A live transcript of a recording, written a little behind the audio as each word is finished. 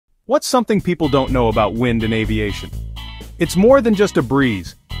What's something people don't know about wind in aviation? It's more than just a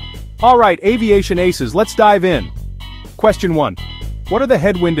breeze. Alright, aviation aces, let's dive in. Question 1. What are the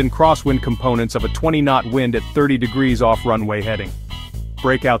headwind and crosswind components of a 20-knot wind at 30 degrees off runway heading?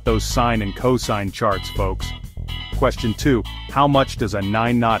 Break out those sine and cosine charts, folks. Question 2. How much does a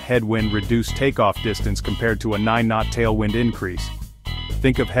 9-knot headwind reduce takeoff distance compared to a 9-knot tailwind increase?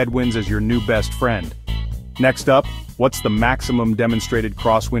 Think of headwinds as your new best friend. Next up, what's the maximum demonstrated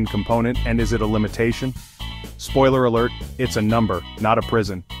crosswind component, and is it a limitation? Spoiler alert, it's a number, not a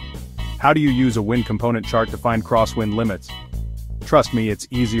prison. How do you use a wind component chart to find crosswind limits? Trust me, it's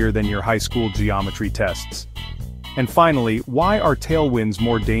easier than your high school geometry tests. And finally, why are tailwinds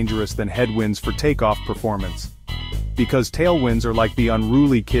more dangerous than headwinds for takeoff performance? Because tailwinds are like the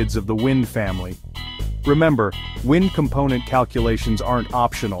unruly kids of the wind family. Remember, wind component calculations aren't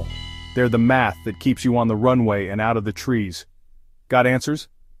optional. They're the math that keeps you on the runway and out of the trees. Got answers?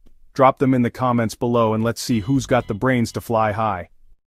 Drop them in the comments below and let's see who's got the brains to fly high.